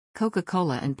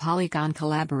Coca-Cola and Polygon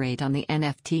collaborate on the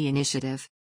NFT initiative.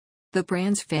 The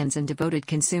brand's fans and devoted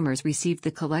consumers received the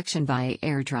collection via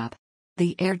airdrop.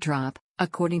 The airdrop,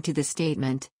 according to the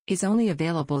statement, is only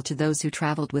available to those who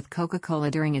traveled with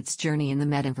Coca-Cola during its journey in the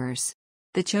metaverse.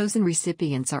 The chosen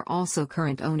recipients are also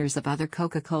current owners of other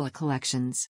Coca-Cola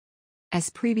collections. As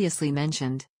previously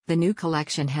mentioned, the new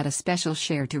collection had a special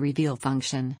share to reveal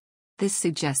function. This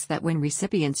suggests that when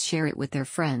recipients share it with their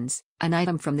friends, an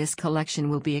item from this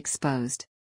collection will be exposed.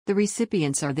 The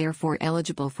recipients are therefore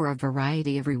eligible for a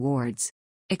variety of rewards.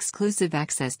 Exclusive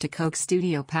access to Coke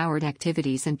Studio-powered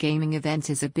activities and gaming events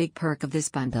is a big perk of this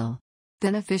bundle.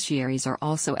 Beneficiaries are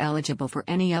also eligible for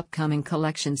any upcoming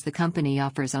collections the company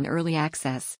offers on early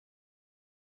access.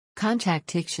 Contact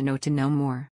Ixiono to know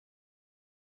more.